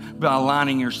facts by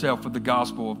aligning yourself with the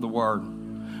gospel of the Word.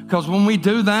 Because when we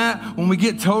do that, when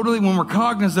we're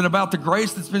cognizant about the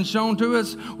grace that's been shown to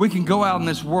us, we can go out in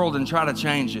this world and try to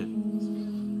change it.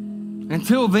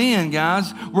 Until then,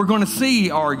 guys, we're going to see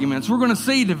arguments. We're going to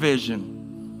see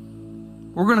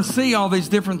division. We're going to see all these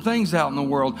different things out in the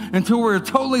world until we're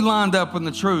totally lined up with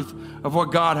the truth of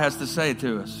what God has to say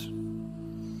to us.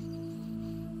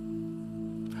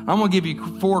 I'm going to give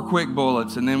you 4 quick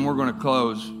bullets, and then we're going to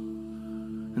close.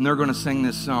 And they're going to sing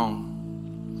this song.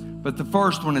 But the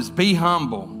first one is be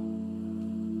humble.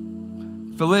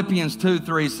 Philippians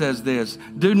 2:3 says this: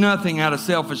 do nothing out of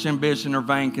selfish ambition or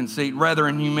vain conceit. Rather,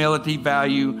 in humility,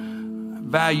 value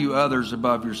others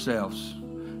above yourselves.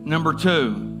 Number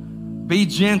 2, be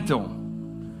gentle.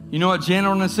 You know what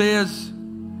gentleness is?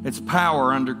 It's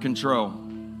power under control.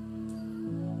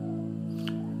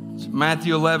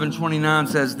 Matthew 11:29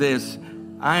 says this: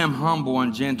 I am humble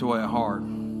and gentle at heart.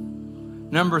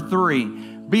 Number 3,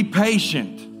 be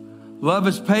patient. Love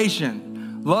is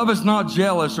patient. Love is not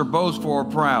jealous or boastful or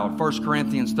proud. 1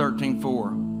 Corinthians 13:4.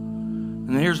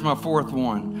 And here's my 4th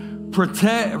one.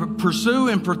 Pursue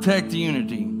and protect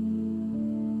unity.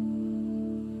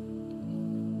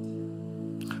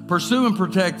 Pursue and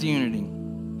protect unity.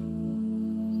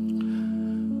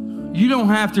 You don't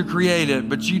have to create it,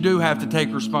 but you do have to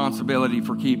take responsibility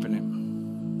for keeping it.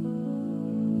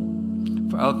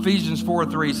 Ephesians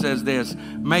 4:3 says this: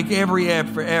 make every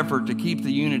effort to keep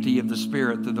the unity of the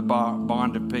Spirit through the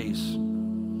bond of peace.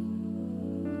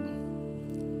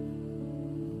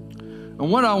 And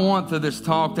what I want through this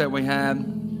talk that we had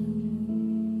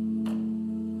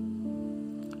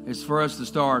is for us to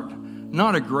start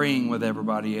not agreeing with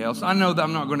everybody else. I know that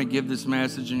I'm not going to give this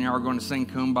message and y'all are going to sing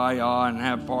Kumbaya and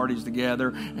have parties together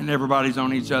and everybody's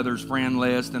on each other's friend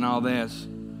list and all this.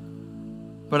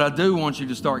 But I do want you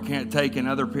to start taking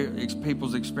other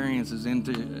people's experiences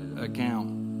into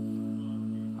account.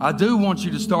 I do want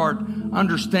you to start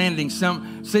understanding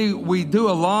see, we do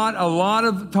a lot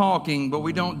of talking, but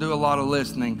we don't do a lot of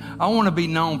listening. I want to be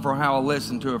known for how I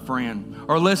listen to a friend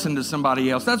or listen to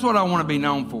somebody else. That's what I want to be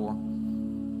known for.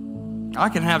 I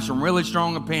can have some really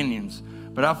strong opinions,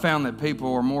 but I found that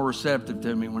people are more receptive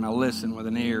to me when I listen with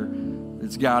an ear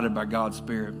that's guided by God's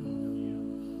Spirit.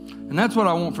 And that's what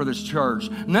I want for this church.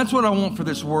 And that's what I want for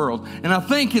this world. And I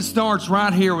think it starts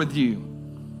right here with you.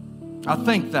 I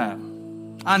think that.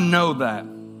 I know that.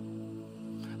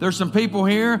 There's some people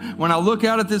here, when I look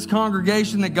out at this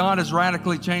congregation, that God has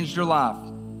radically changed your life.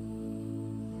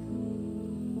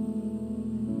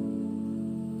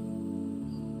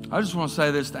 I just want to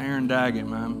say this to Aaron Daggett,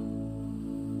 man.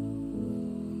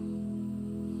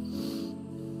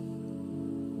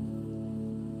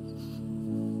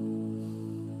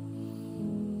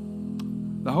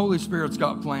 The Holy Spirit's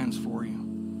got plans for you.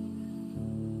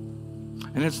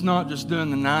 And it's not just doing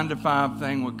the 9-to-5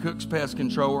 thing with Cook's Pest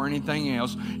Control or anything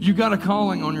else. You got a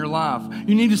calling on your life.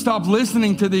 You need to stop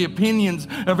listening to the opinions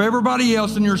of everybody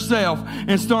else and yourself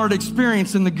and start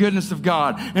experiencing the goodness of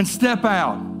God and step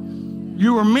out.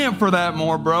 You were meant for that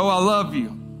more, bro. I love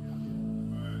you.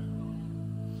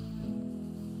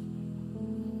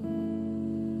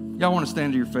 Y'all want to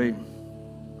stand to your feet?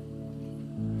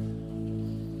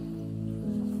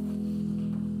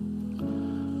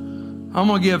 I'm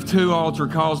going to give 2 altar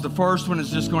calls. The first one is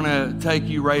just going to take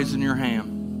you raising your hand.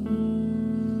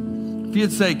 If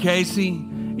you'd say, Casey,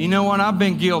 you know what? I've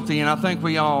been guilty, and I think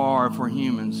we all are if we're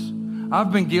humans.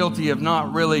 I've been guilty of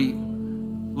not really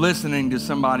listening to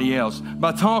somebody else,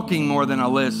 by talking more than I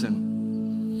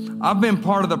listen. I've been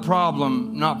part of the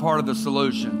problem, not part of the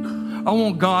solution. I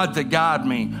want God to guide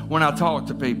me when I talk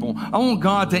to people. I want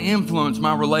God to influence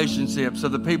my relationships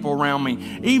of the people around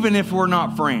me, even if we're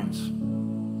not friends.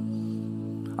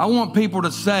 I want people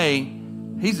to say,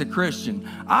 he's a Christian.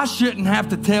 I shouldn't have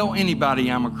to tell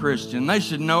anybody I'm a Christian. They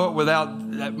should know it without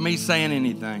me saying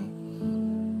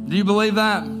anything. Do you believe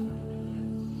that?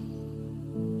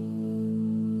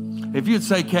 If you'd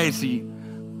say, Casey,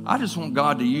 I just want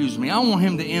God to use me. I want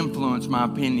him to influence my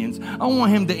opinions. I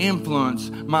want him to influence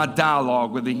my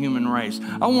dialogue with the human race.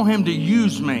 I want him to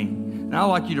use me. And I'd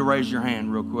like you to raise your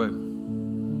hand real quick.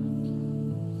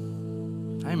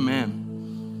 Amen.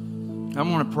 I'm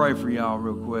going to pray for y'all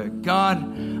real quick.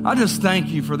 God, I just thank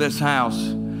you for this house.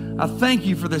 I thank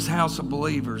you for this house of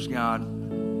believers, God.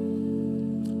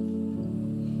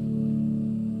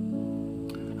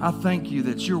 I thank you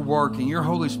that you're working, your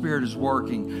Holy Spirit is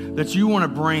working, that you want to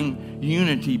bring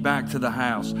unity back to the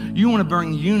house. You want to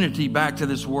bring unity back to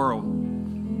this world.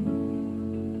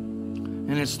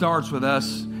 And it starts with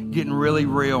us getting really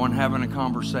real and having a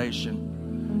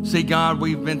conversation. See, God,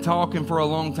 we've been talking for a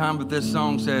long time, but this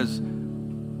song says,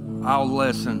 I'll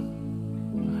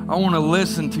listen. I want to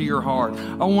listen to your heart.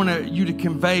 I want you to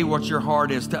convey what your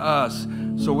heart is to us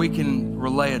so we can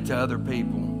relay it to other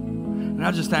people. And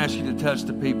I just ask you to touch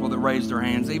the people that raise their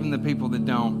hands, even the people that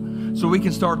don't, so we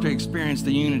can start to experience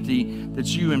the unity that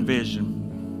you envision.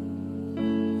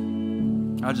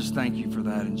 I just thank you for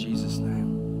that in Jesus'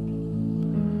 name.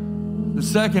 The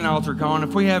second altar call,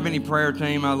 if we have any prayer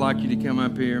team, I'd like you to come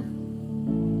up here.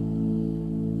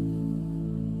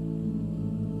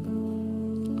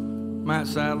 Matt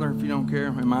Sadler, if you don't care,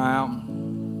 am I out?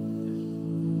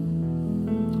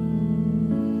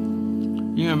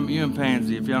 You and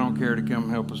Pansy, if y'all don't care to come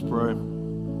help us pray.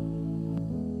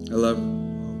 Hello.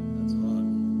 That's a lot.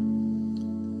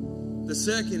 The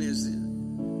second is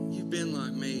you've been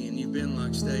like me and you've been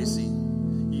like Stacy.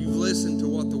 You've listened to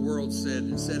what the world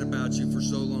said about you for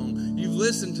so long. You've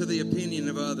listened to the opinion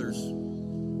of others.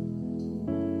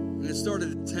 And it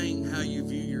started to taint how you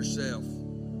view yourself.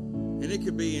 And it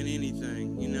could be in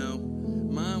anything, you know.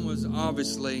 Mine was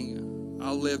obviously,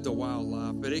 I lived a wild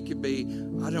life, but it could be,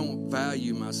 I don't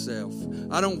value myself.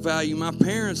 I don't value, my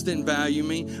parents didn't value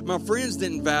me. My friends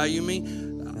didn't value me.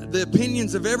 The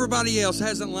opinions of everybody else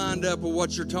hasn't lined up with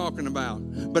what you're talking about.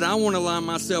 But I want to line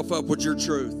myself up with your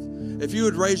truth. If you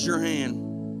would raise your hand,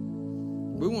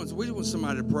 we want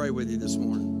somebody to pray with you this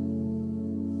morning.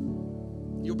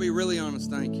 You'll be really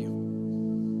honest, thank you.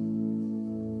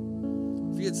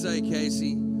 If you'd say, Casey,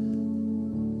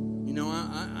 you know,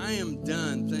 I am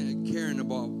done caring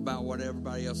about what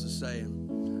everybody else is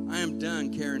saying. I am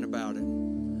done caring about it.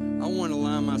 I want to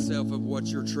line myself up with what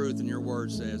your truth and your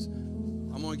word says.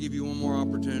 I'm going to give you one more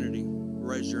opportunity.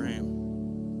 Raise your hand.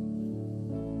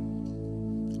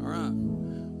 All right.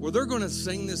 Well, they're going to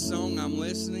sing this song, I'm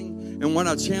listening. And what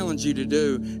I challenge you to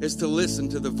do is to listen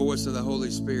to the voice of the Holy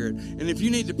Spirit. And if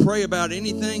you need to pray about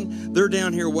anything, they're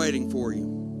down here waiting for you.